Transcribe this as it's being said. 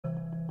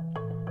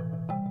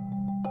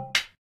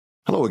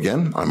Hello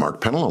again. I'm Mark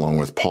Pennell along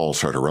with Paul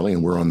Sartorelli,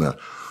 and we're on the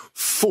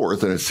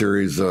fourth in a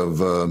series of,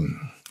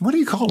 what do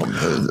you call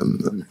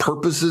them?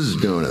 Purposes?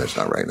 No, that's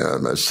not right.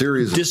 A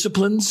series of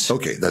disciplines.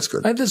 Okay, that's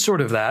good. That's sort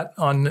of that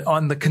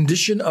on the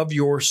condition of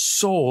your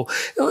soul.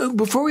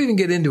 Before we even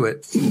get into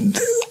it,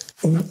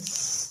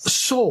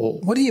 soul,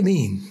 what do you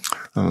mean?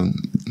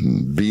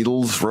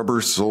 Beatles,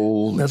 Rubber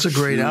Soul. That's a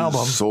great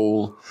album.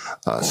 Soul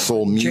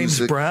music.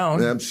 James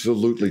Brown.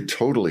 Absolutely,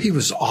 totally. He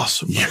was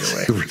awesome, by the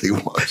way. He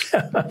really was.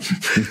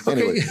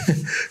 Anyway.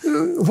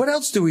 Okay. What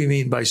else do we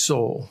mean by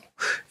soul?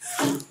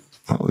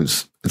 Well,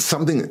 it's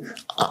something,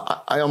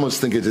 I almost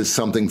think it is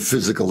something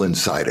physical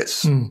inside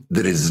us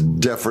that is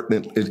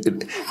definite.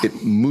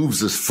 It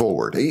moves us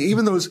forward.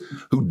 Even those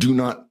who do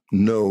not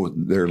know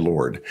their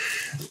Lord.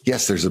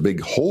 Yes, there's a big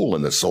hole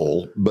in the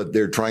soul, but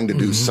they're trying to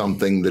do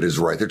something that is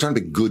right. They're trying to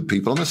be good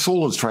people. And the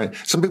soul is trying,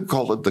 some people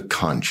call it the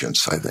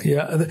conscience, I think.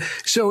 Yeah.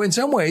 So in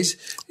some ways,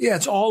 yeah,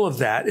 it's all of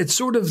that. It's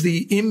sort of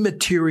the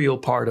immaterial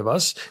part of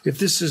us. If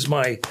this is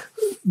my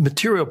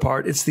material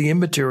part, it's the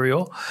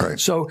immaterial. Right.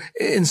 So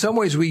in some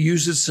ways we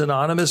use it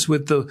synonymous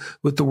with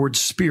the word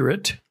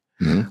spirit.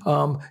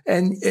 And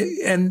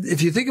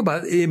if you think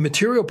about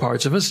immaterial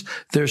parts of us,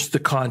 there's the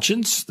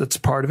conscience. That's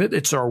part of it.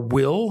 It's our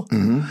will,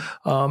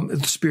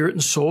 spirit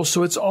and soul.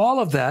 So it's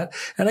all of that.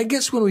 And I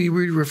guess when we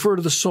refer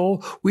to the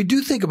soul, we do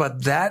think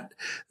about that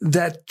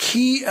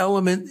key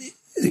element,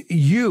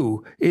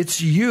 you. It's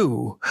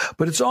you,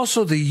 but it's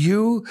also the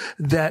you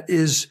that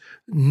is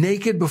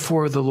naked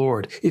before the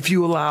Lord. If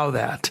you allow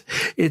that,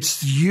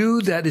 it's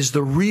you that is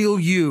the real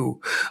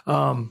you,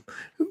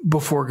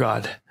 before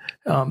God.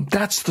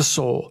 That's the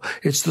soul.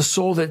 It's the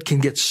soul that can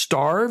get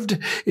starved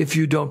if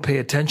you don't pay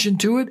attention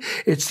to it.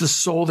 It's the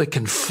soul that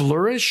can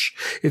flourish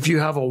if you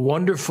have a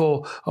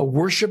wonderful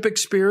worship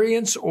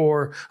experience.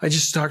 Or I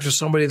just talked to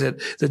somebody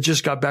that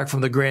just got back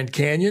from the Grand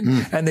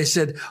Canyon, and they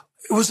said,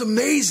 it was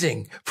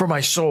amazing for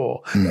my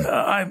soul.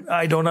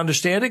 I don't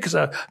understand it because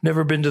I've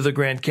never been to the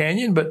Grand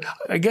Canyon, but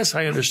I guess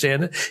I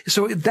understand it.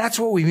 So that's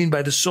what we mean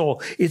by the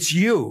soul. It's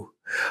you.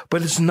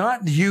 But it's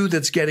not you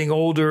that's getting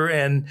older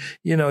and,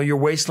 you know, your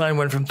waistline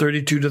went from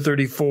 32 to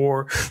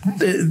 34.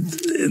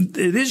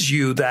 It is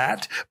you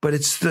but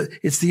it's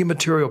the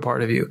immaterial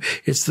part of you.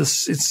 It's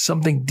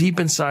something deep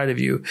inside of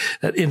you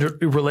that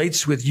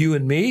relates with you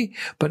and me,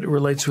 but it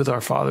relates with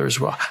our Father as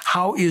well.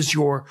 How is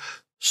your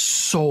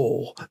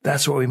soul?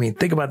 That's what we mean.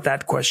 Think about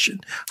that question.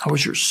 How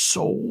is your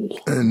soul?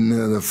 And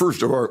the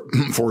first of our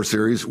four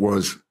series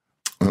was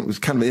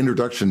kind of an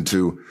introduction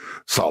to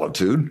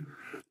solitude.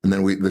 And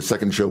then the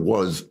second show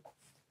was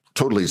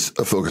totally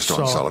focused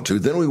on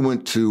solitude. Then we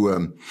went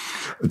to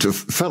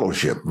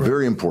fellowship. Right.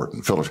 Very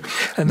important, fellowship.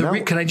 And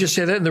can I just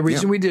say that? And the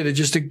reason we did it,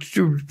 just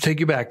to take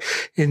you back,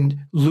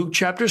 in Luke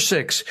chapter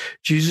 6,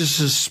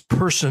 Jesus'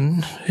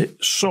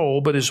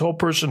 soul, but his whole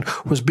person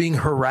was being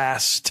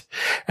harassed.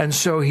 And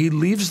so he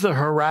leaves the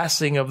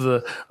harassing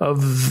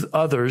of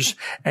others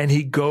and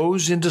he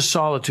goes into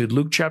solitude.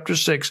 Luke chapter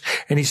 6,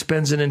 and he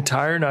spends an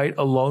entire night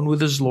alone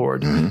with his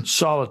Lord.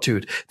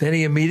 Solitude. Then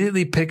he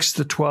immediately picks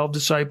the 12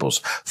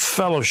 disciples,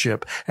 fellowship.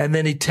 And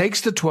then he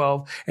takes the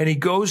 12 and he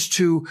goes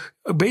to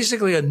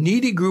basically a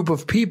needy group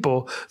of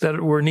people that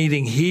were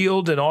needing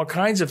healed and all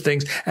kinds of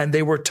things. And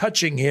they were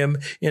touching him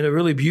in a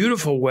really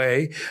beautiful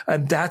way.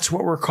 And that's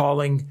what we're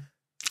calling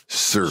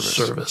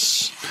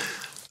service.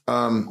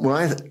 When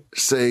I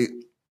say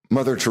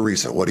Mother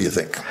Teresa, what do you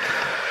think?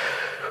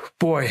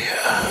 Boy,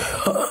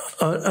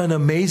 an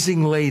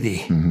amazing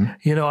lady.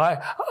 You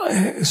know,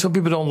 some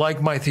people don't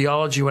like my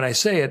theology when I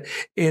say it.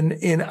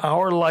 In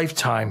our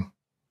lifetime,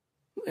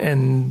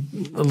 and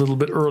a little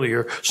bit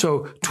earlier,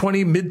 so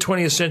mid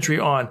 20th century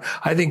on,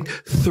 I think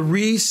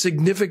 3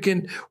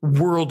 significant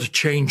world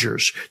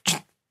changers.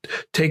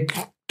 Take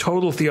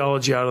total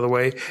theology out of the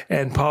way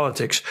and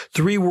politics.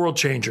 3 world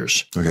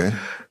changers. Okay.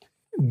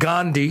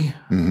 Gandhi,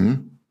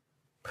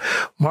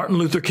 Martin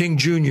Luther King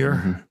Jr.,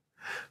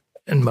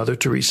 and Mother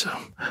Teresa.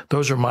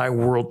 Those are my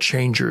world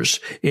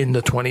changers in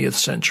the 20th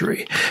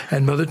century.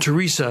 And Mother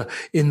Teresa,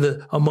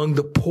 among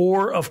the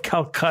poor of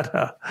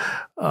Calcutta,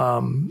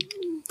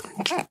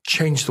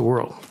 changed the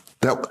world.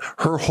 That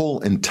her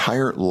whole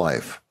entire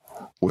life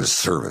was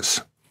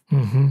service.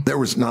 There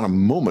was not a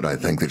moment, I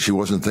think, that she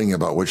wasn't thinking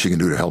about what she can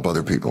do to help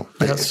other people.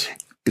 Yes.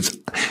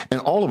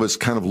 And all of us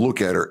kind of look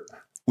at her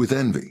with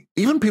envy.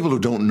 Even people who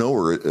don't know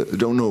her,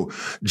 don't know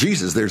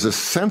Jesus, there's a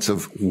sense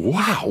of,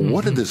 wow,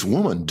 what did this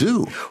woman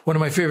do? One of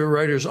my favorite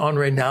writers,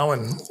 Henri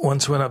Nouwen,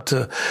 once went up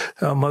to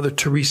Mother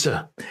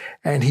Teresa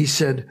and he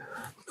said,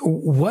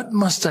 what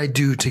must I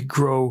do to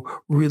grow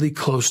really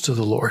close to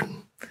the Lord?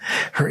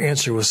 Her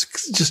answer was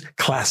just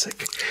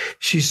classic.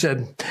 She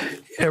said,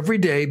 every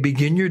day,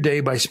 begin your day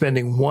by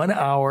spending 1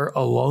 hour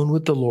alone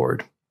with the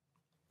Lord.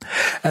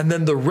 And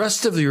then the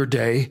rest of your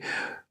day,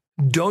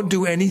 don't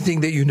do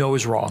anything that you know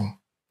is wrong.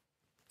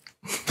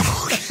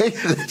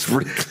 That's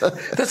pretty good.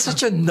 That's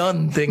such a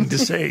nun thing to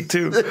say,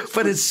 too.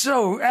 But it's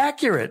so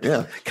accurate.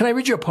 Yeah. Can I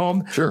read you a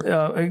poem? Sure.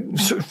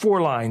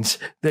 4 lines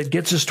that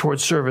gets us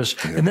towards service.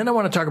 Yeah. And then I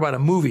want to talk about a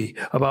movie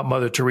about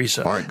Mother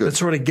Teresa. All right, good. That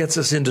sort of gets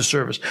us into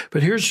service.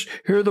 But here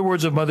are the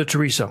words of Mother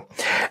Teresa.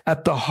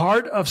 At the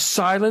heart of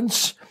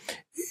silence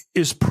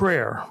is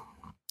prayer.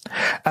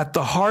 At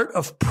the heart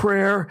of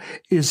prayer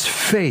is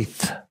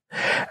faith.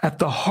 At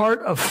the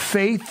heart of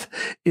faith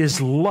is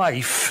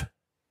life.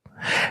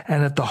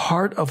 And at the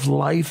heart of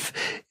life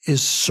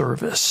is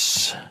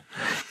service.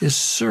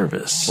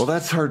 Well,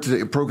 that's hard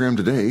to program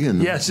today.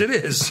 And yes, it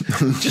is.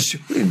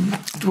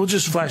 We'll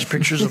just flash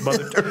pictures of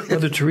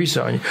Mother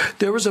Teresa on you.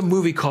 There was a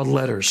movie called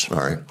Letters. All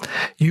right.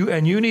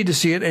 You need to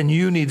see it, and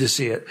you need to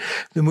see it.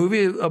 The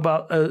movie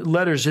about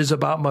Letters is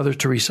about Mother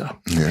Teresa.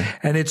 Yeah.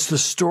 And it's the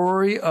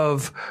story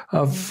of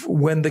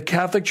when the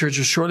Catholic Church,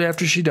 or shortly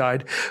after she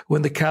died,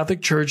 when the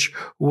Catholic Church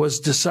was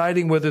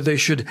deciding whether they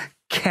should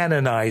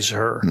canonize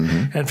her.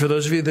 Mm-hmm. And for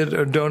those of you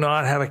that do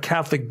not have a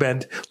Catholic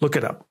bent, look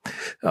it up.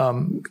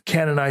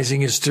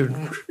 Canonizing is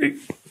to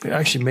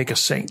actually make a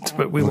saint,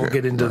 but we won't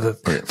get into the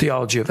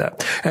theology of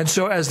that. And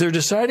so as they're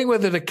deciding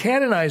whether to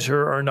canonize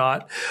her or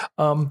not,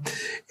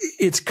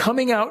 it's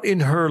coming out in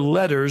her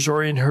letters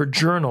or in her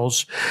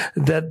journals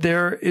that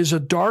there is a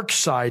dark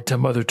side to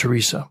Mother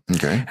Teresa.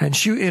 Okay. And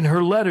she, in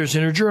her letters,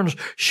 in her journals,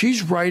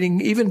 she's writing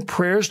even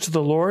prayers to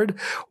the Lord.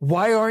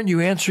 Why aren't you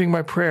answering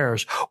my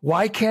prayers?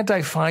 Why can't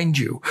I find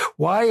you?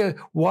 Why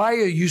are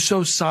you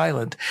so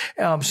silent?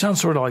 Sounds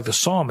sort of like the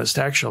psalmist,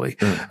 actually.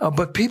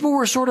 But people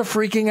were sort of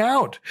freaking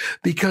out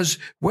because,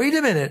 wait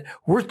a minute,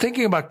 we're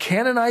thinking about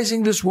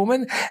canonizing this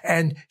woman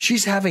and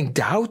she's having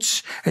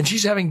doubts and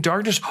she's having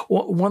darkness.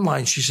 One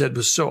line she said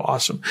was so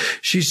awesome.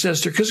 She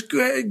says to her, because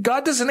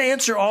God doesn't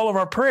answer all of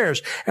our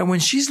prayers. And when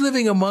she's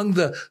living among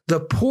the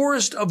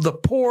poorest of the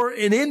poor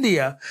in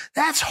India,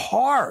 that's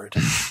hard.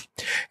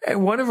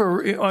 And one of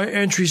her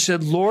entries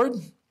said, Lord,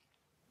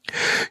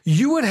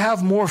 you would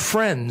have more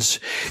friends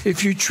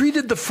if you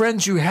treated the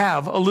friends you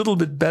have a little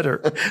bit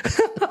better.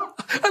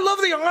 I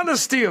love the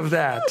honesty of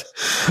that.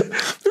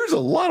 There's a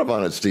lot of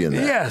honesty in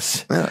that.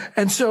 Yes. Yeah.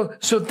 And so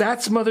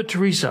that's Mother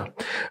Teresa,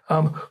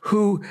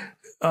 who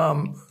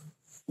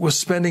was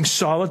spending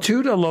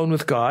solitude alone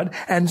with God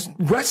and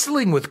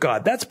wrestling with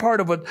God. That's part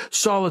of what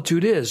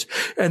solitude is.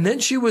 And then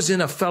she was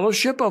in a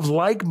fellowship of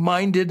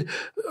like-minded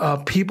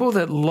people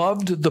that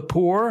loved the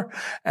poor,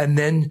 and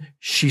then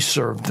she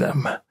served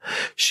them.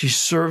 She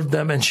served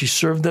them, and she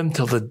served them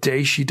till the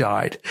day she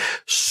died.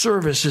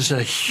 Service is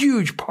a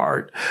huge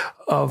part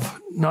of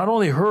not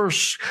only her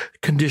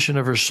condition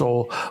of her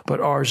soul, but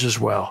ours as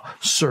well.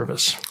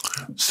 Service.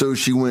 So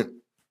she went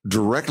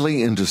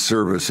directly into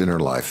service in her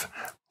life.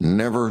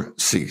 Never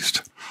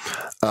ceased.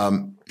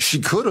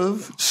 She could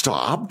have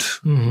stopped.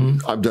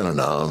 Mm-hmm. I've done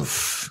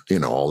enough,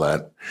 all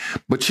that.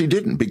 But she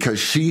didn't, because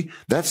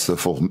that's the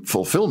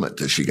fulfillment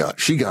that she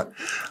got. She got,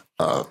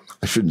 I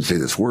shouldn't say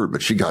this word,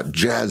 but she got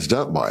jazzed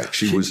up by it.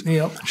 She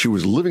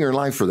was living her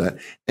life for that.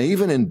 And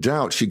even in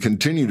doubt, she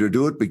continued to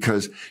do it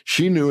because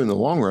she knew in the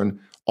long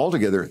run,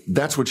 altogether,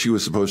 that's what she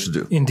was supposed to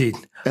do. Indeed.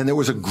 And there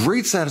was a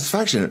great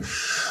satisfaction in it.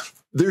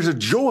 There's a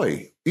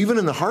joy, even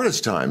in the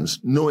hardest times,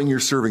 knowing you're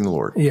serving the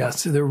Lord.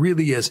 Yes, there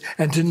really is.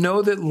 And to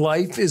know that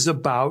life is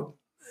about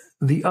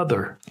the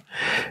other.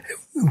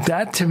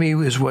 That to me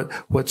is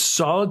what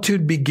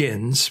solitude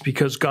begins,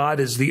 because God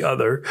is the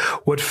other,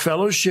 what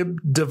fellowship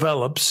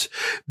develops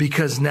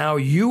because now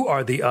you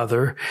are the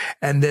other,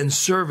 and then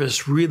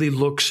service really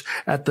looks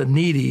at the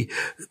needy.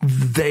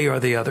 They are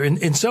the other.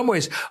 In some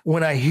ways,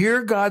 when I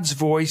hear God's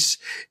voice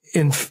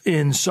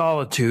in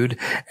solitude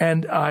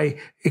and I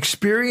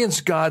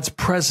experience God's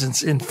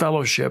presence in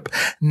fellowship,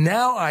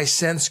 now I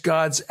sense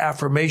God's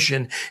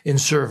affirmation in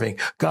serving.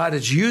 God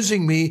is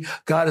using me.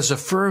 God is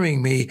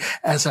affirming me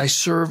as I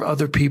serve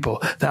other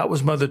people. That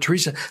was Mother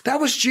Teresa.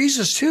 That was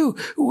Jesus too.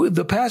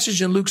 The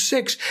passage in Luke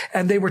 6,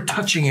 and they were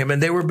touching him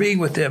and they were being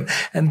with him.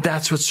 And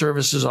that's what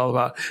service is all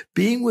about.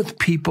 Being with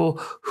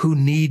people who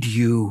need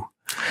you.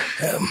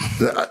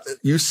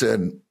 You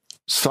said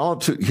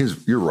solitude.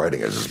 Your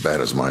writing is as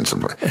bad as mine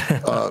sometimes.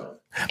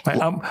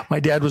 My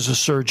dad was a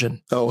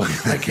surgeon. Oh,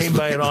 I came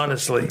by it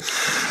honestly.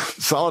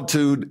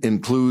 Solitude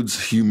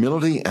includes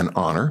humility and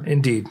honor.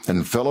 Indeed.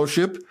 And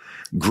fellowship,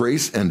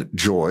 grace and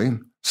joy.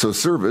 So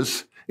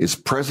service is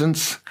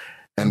presence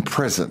and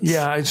presence.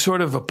 Yeah, it's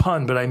sort of a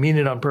pun, but I mean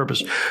it on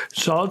purpose.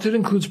 Solitude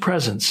includes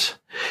presence.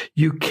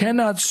 You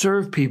cannot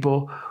serve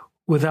people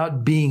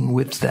without being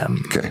with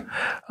them. Okay.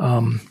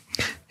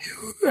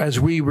 As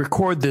we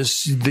record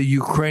this, the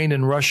Ukraine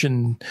and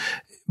Russian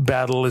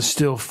battle is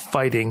still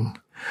fighting.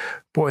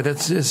 Boy, and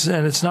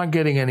it's not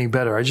getting any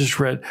better. I just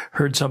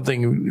heard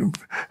something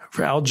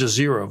for Al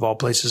Jazeera, of all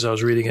places. I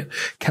was reading it.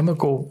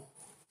 Chemical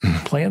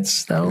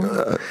plants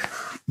now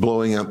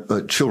blowing up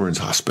children's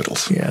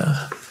hospitals.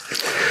 Yeah.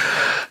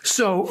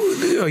 So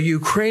a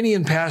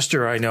Ukrainian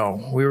pastor I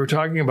know, we were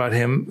talking about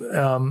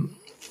him.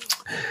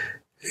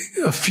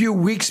 a few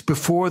weeks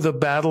before the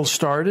battle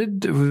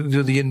started,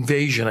 the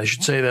invasion, I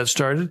should say, that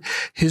started,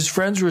 his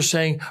friends were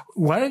saying,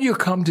 why don't you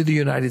come to the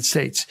United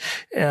States?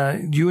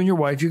 You and your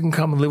wife, you can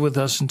come and live with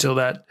us until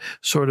that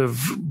sort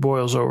of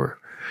boils over.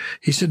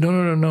 He said,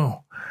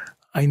 no.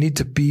 I need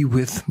to be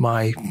with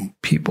my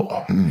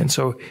people. And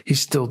so he's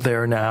still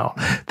there now.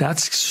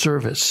 That's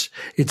service.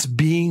 It's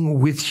being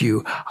with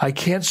you. I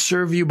can't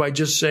serve you by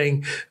just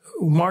saying,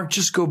 Mark,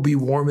 just go be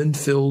warm and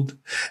filled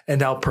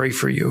and I'll pray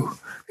for you.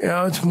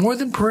 It's more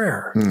than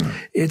prayer.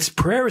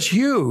 Prayer is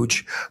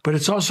huge, but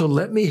it's also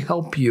let me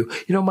help you.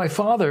 My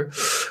father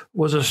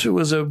was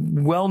a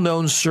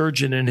well-known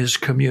surgeon in his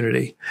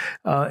community.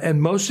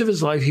 And most of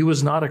his life, he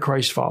was not a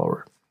Christ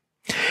follower.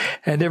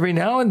 And every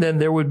now and then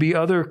there would be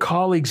other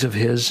colleagues of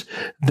his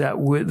that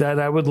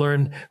I would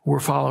learn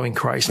were following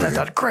Christ. And I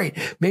thought, great,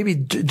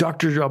 maybe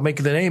I'll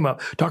make the name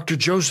up, Dr.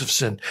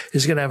 Josephson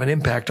is going to have an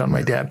impact on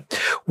my dad.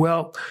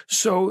 Well,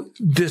 so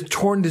this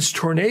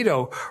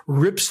tornado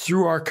rips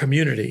through our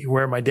community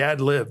where my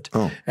dad lived.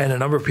 And a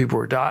number of people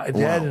were dead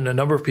and a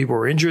number of people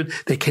were injured.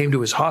 They came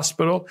to his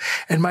hospital.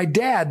 And my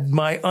dad,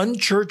 my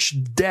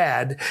unchurched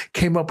dad,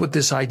 came up with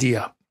this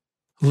idea.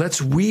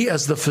 We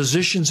as the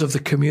physicians of the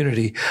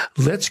community,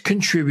 let's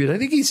contribute. I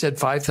think he said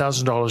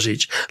 $5,000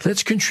 each.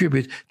 Let's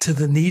contribute to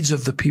the needs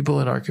of the people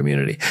in our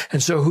community.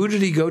 And so who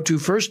did he go to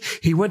first?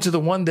 He went to the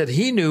one that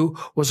he knew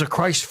was a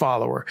Christ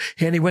follower.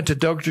 And he went to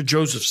Dr.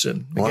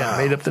 Josephson. Again, I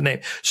made up the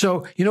name.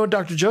 So you know what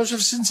Dr.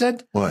 Josephson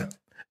said? What?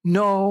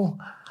 No,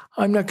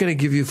 I'm not going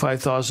to give you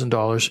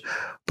 $5,000,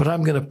 but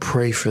I'm going to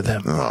pray for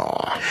them.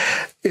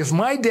 If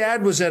my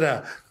dad was at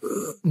a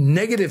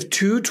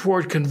 -2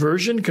 toward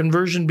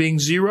conversion being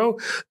 0,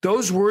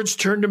 those words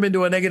turned him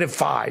into a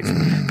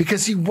 -5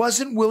 because he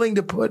wasn't willing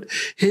to put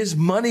his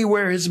money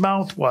where his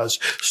mouth was.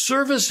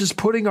 Service is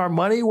putting our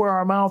money where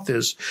our mouth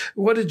is.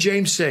 What did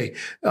James say?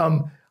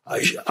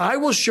 I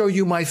will show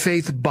you my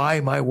faith by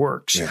my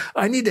works. Yeah.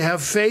 I need to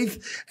have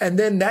faith, and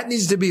then that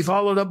needs to be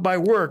followed up by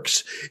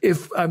works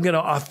if I'm going to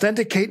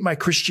authenticate my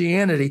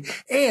Christianity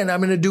and I'm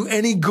going to do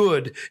any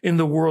good in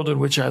the world in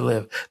which I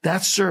live.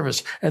 That's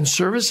service. And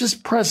service is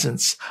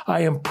presence. I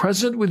am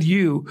present with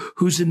you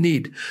who's in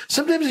need.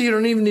 Sometimes you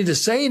don't even need to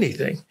say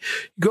anything.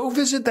 Go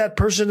visit that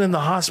person in the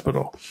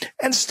hospital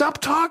and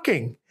stop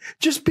talking.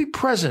 Just be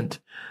present.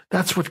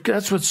 That's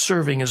what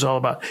serving is all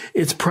about.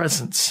 It's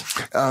presence.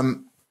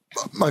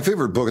 My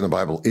favorite book in the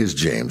Bible is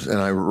James. And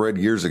I read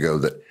years ago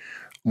that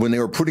when they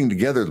were putting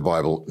together the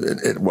Bible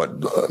at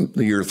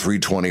the year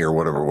 320 or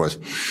whatever it was,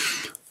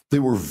 they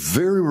were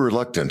very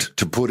reluctant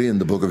to put in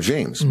the book of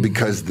James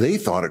because they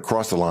thought it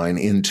crossed the line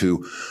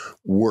into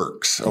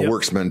works, a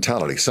works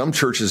mentality. Some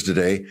churches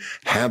today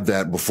have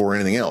that before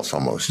anything else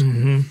almost.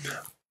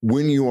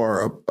 When you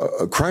are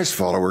a Christ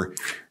follower,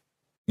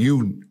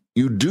 you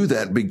do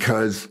that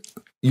because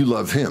you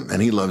love him and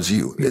he loves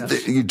you.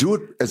 Yes. You do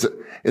it as a,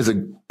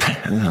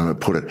 I don't know how to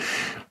put it.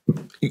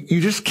 You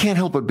just can't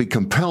help but be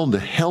compelled to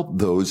help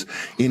those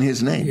in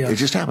his name. Yeah. It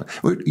just happens.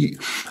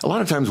 A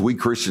lot of times we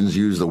Christians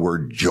use the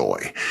word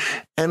joy.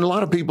 And a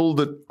lot of people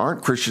that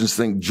aren't Christians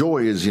think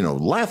joy is,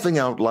 laughing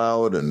out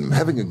loud and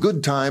having a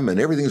good time and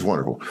everything's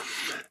wonderful.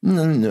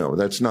 No,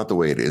 that's not the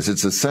way it is.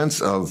 It's a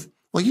sense of,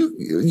 well,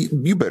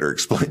 you better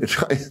explain it.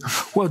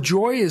 Well,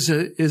 joy is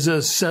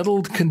a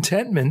settled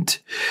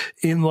contentment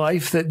in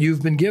life that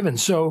you've been given.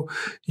 So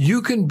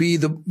you can be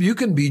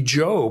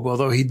Job,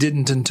 although he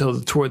didn't until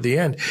toward the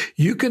end.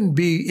 You can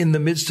be in the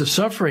midst of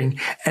suffering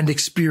and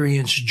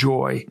experience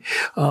joy.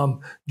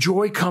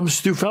 Joy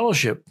comes through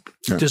fellowship.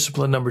 Yeah.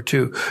 Discipline number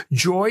 2.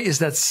 Joy is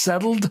that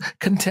settled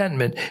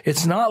contentment.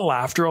 It's not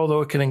laughter,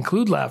 although it can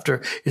include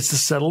laughter. It's the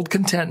settled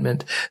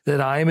contentment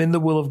that I am in the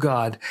will of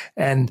God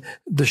and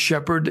the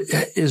shepherd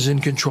is in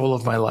control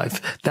of my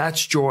life.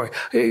 That's joy.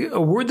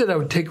 A word that I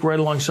would take right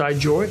alongside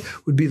joy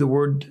would be the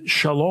word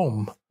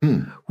shalom,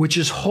 which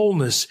is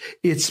wholeness.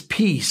 It's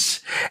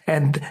peace.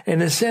 And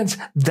in a sense,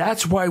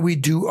 that's why we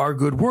do our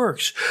good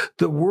works.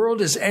 The world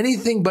is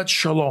anything but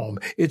shalom.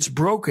 It's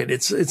broken.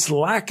 It's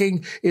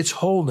lacking its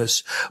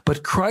wholeness.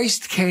 But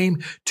Christ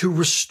came to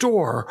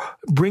restore,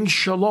 bring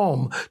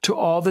shalom to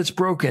all that's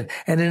broken.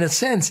 And in a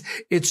sense,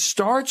 it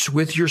starts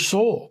with your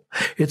soul.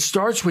 It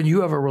starts when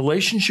you have a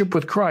relationship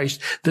with Christ.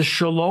 The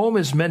shalom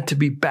is meant to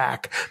be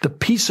back, the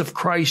peace of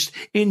Christ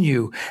in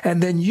you.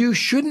 And then you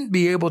shouldn't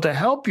be able to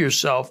help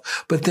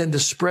yourself, but then to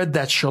spread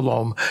that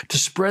shalom, to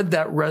spread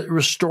that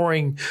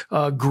restoring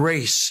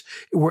grace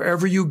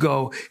wherever you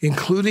go,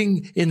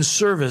 including in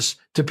service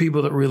to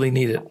people that really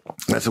need it.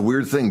 That's a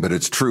weird thing, but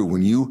it's true.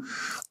 When you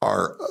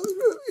are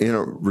in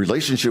a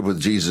relationship with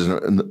Jesus,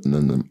 and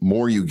the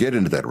more you get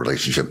into that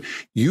relationship,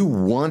 you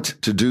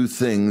want to do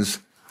things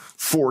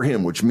for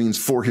him, which means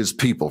for his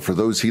people, for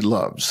those he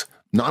loves,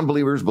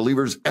 non-believers,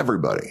 believers,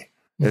 everybody.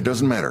 It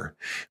doesn't matter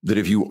that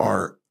if you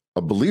are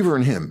a believer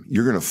in him,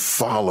 you're going to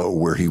follow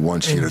where he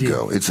wants you to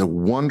go. It's a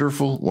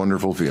wonderful,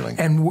 wonderful feeling.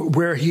 And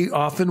where he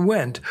often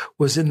went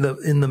was in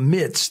the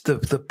midst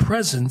of the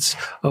presence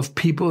of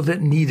people that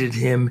needed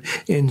him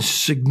in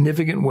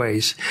significant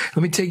ways.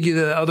 Let me take you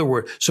to the other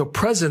word. So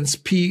presence,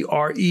 Presence.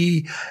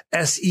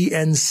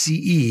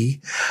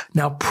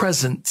 Now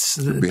presence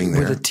Being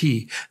there. with a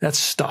T. That's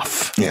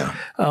stuff. Yeah.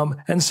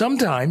 And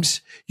sometimes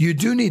you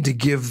do need to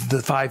give the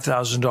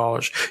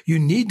 $5,000. You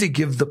need to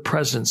give the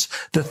presence,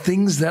 the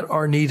things that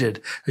are needed.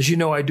 As you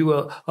know, I do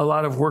a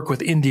lot of work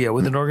with India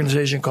with an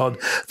organization called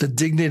the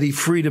Dignity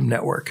Freedom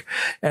Network.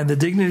 And the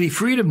Dignity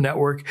Freedom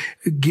Network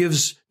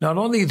gives not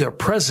only their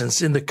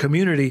presence in the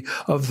community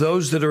of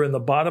those that are in the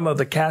bottom of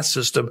the caste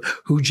system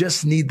who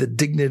just need the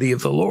dignity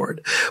of the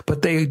Lord,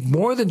 but they,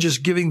 more than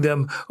just giving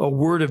them a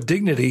word of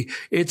dignity,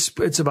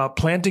 it's about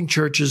planting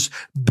churches,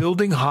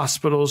 building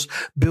hospitals,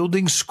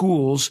 building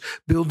schools,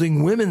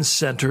 building women's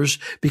centers,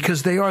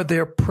 because they are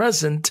there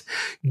present,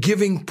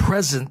 giving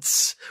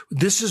presence.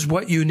 This is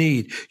what you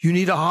need. You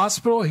need a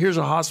hospital? Here's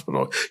a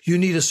hospital. You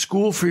need a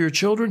school for your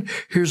children?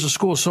 Here's a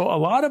school. So a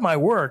lot of my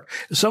work,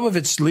 some of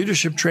it's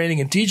leadership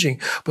training and teaching,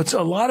 but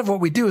a lot of what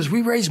we do is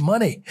we raise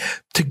money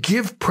to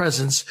give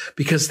presence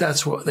because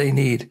that's what they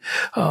need.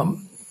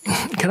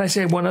 Can I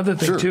say one other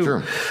thing too?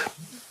 Sure.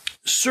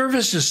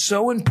 Service is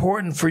so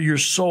important for your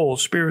soul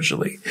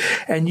spiritually.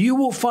 And you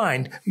will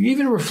find, you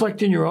even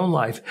reflect in your own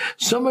life,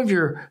 some of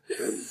your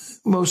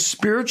most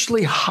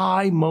spiritually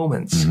high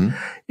moments,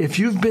 if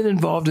you've been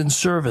involved in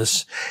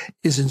service,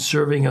 is in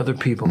serving other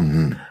people.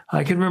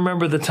 I can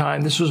remember the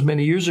time, this was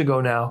many years ago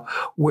now,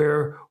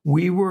 where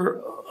we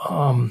were,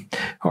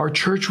 our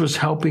church was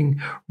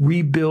helping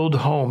rebuild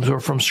homes, or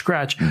from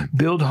scratch,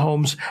 build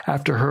homes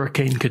after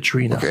Hurricane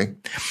Katrina. Okay.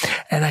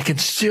 And I can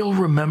still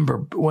remember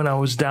when I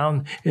was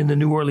down in the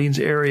New Orleans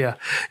area,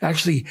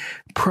 actually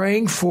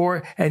praying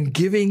for and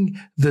giving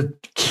the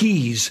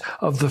keys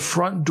of the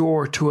front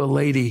door to a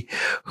lady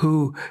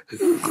who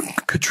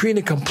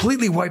Katrina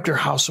completely wiped her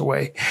house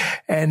away.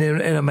 And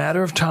in a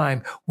matter of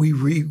time,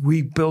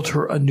 we built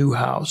her a new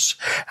house.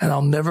 And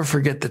I'll never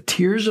forget the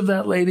tears of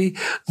that lady,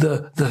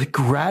 the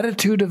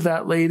gratitude of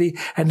that lady,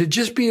 and to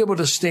just be able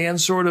to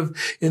stand sort of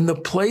in the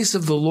place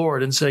of the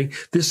Lord and saying,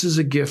 this is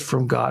a gift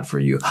from God for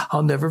you.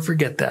 I'll never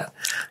forget that.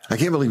 I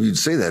can't believe you'd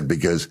say that,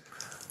 because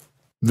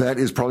that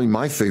is probably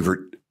my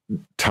favorite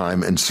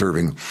time in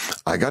serving.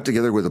 I got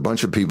together with a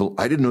bunch of people.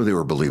 I didn't know they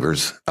were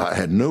believers. I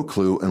had no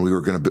clue, and we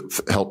were going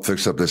to help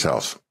fix up this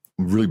house,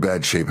 really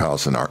bad shape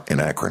house in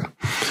Akron.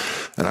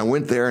 And I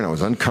went there and I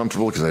was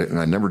uncomfortable because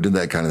I never did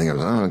that kind of thing. I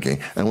was, okay.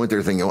 And I went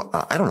there thinking,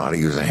 I don't know how to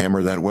use a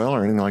hammer that well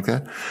or anything like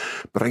that.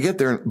 But I get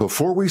there, and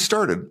before we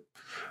started,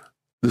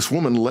 this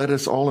woman led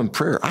us all in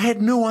prayer. I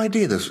had no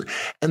idea this.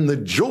 And the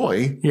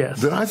joy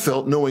that I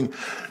felt knowing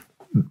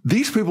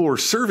these people were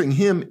serving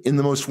him in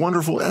the most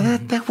wonderful,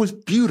 and that was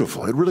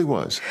beautiful. It really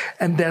was.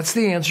 And that's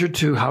the answer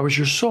to how is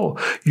your soul?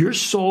 Your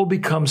soul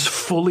becomes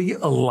fully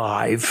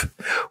alive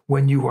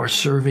when you are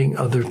serving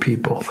other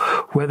people,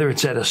 whether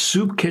it's at a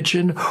soup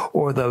kitchen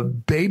or the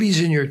babies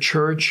in your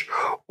church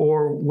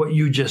or what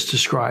you just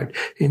described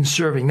in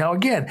serving. Now,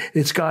 again,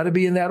 it's got to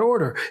be in that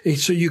order.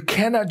 So you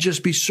cannot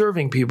just be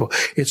serving people.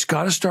 It's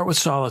got to start with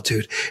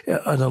solitude,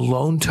 an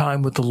alone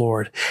time with the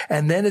Lord.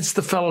 And then it's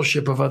the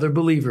fellowship of other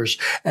believers.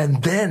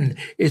 And then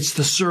it's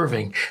the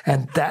serving.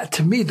 And that,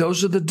 to me,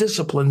 those are the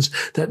disciplines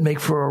that make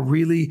for a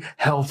really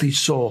healthy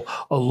soul.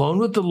 Alone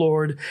with the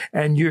Lord,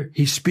 and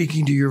he's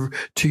speaking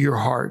to your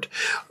heart.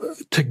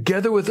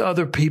 Together with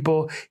other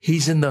people,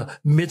 he's in the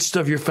midst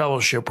of your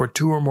fellowship where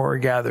two or more are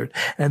gathered.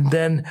 And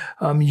then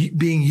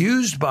being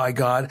used by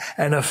God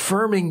and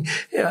affirming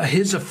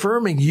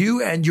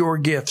you and your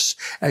gifts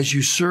as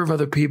you serve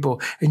other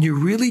people. And you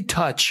really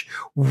touch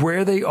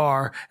where they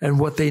are and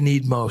what they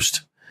need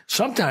most.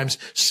 Sometimes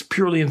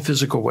purely in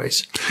physical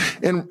ways.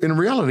 And in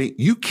reality,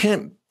 you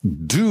can't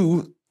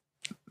do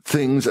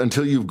things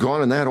until you've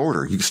gone in that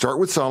order. You start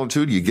with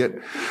solitude. You get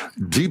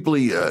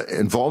deeply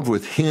involved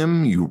with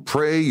him. You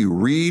pray, you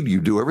read,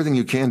 you do everything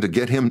you can to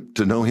get him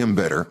to know him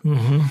better.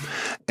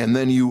 And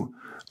then you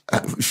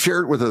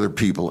share it with other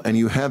people, and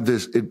you have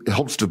this, it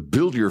helps to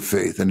build your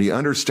faith, and you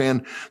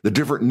understand the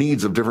different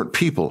needs of different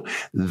people.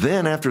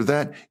 Then after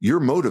that, you're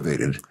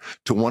motivated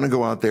to want to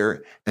go out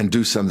there and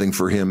do something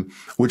for him,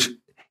 which,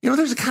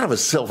 there's a kind of a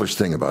selfish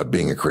thing about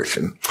being a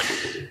Christian.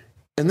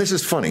 And this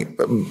is funny.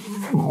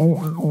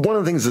 One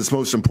of the things that's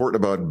most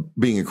important about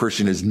being a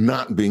Christian is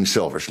not being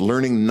selfish,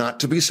 learning not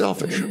to be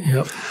selfish.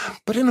 Yep.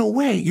 But in a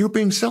way, you're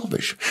being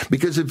selfish,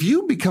 because if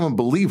you become a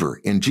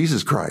believer in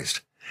Jesus Christ,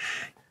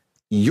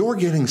 you're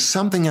getting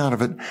something out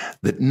of it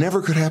that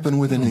never could happen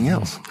with anything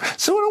else.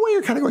 So in a way,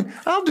 you're kind of going,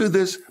 I'll do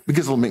this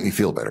because it'll make me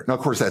feel better. Now, of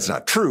course, that's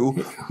not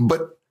true,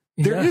 but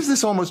there is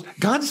this almost,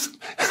 God's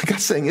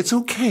saying it's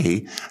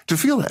okay to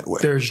feel that way.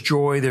 There's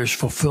joy, there's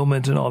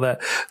fulfillment and all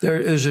that. There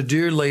is a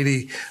dear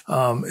lady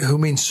who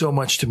means so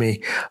much to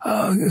me.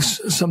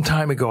 Some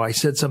time ago, I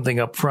said something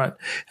up front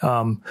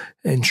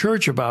in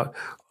church about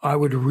I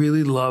would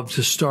really love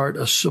to start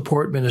a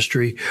support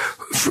ministry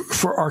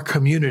for our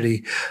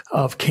community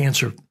of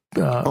cancer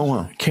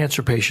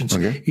cancer patients,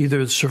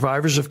 either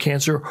survivors of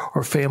cancer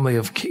or family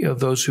of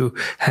those who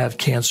have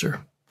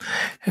cancer.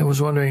 I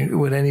was wondering,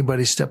 would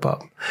anybody step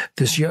up?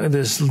 This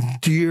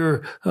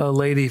dear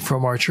lady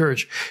from our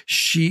church,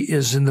 she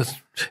is in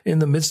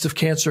the midst of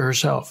cancer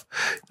herself,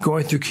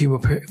 going through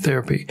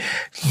chemotherapy,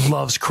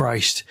 loves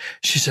Christ.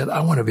 She said, I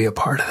want to be a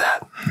part of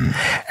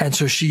that. And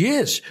so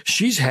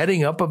she's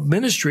heading up a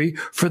ministry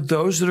for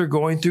those that are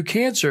going through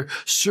cancer,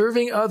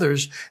 serving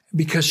others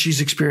because she's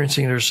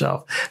experiencing it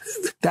herself.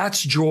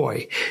 That's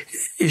joy.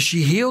 Is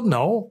she healed?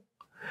 No.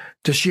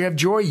 Does she have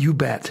joy? You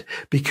bet,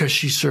 because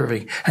she's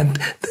serving. And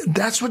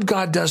that's what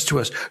God does to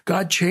us.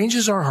 God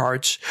changes our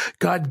hearts.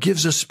 God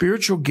gives us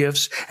spiritual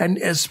gifts. And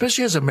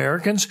especially as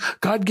Americans,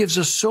 God gives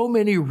us so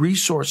many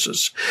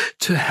resources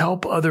to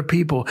help other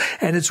people.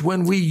 And it's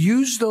when we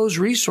use those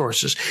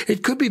resources,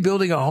 it could be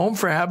building a home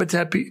for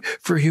Habitat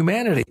for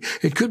Humanity.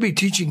 It could be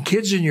teaching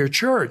kids in your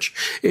church.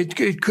 It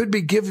could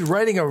be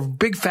writing a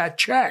big fat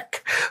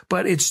check.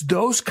 But it's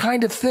those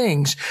kind of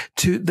things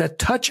that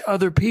touch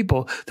other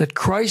people that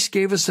Christ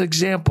gave us an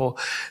example.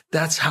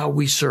 That's how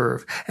we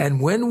serve. And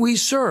when we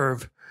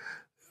serve,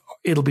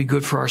 it'll be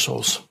good for our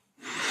souls.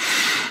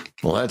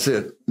 Well, that's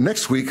it.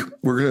 Next week,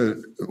 we're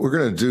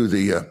gonna do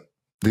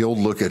the old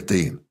look at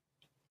the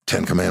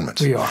 10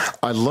 Commandments. We are.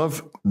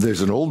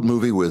 There's an old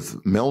movie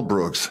with Mel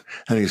Brooks,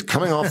 and he's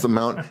coming off the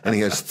mount, and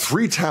he has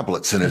 3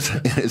 tablets in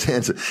his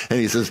hands, and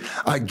he says,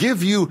 I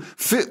give you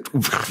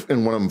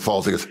and one of them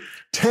falls. He goes,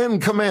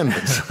 10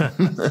 commandments.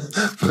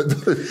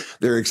 But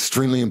they're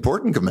extremely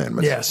important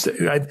commandments. Yes.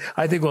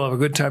 I think we'll have a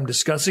good time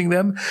discussing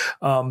them,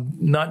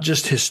 not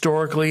just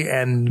historically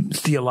and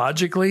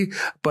theologically,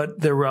 but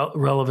their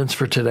relevance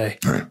for today.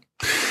 All right.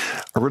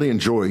 I really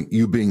enjoy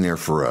you being there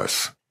for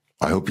us.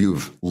 I hope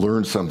you've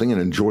learned something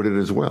and enjoyed it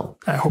as well.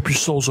 I hope your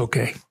soul's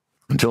okay.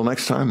 Until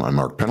next time, I'm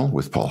Mark Pennell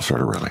with Paul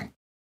Sartorelli.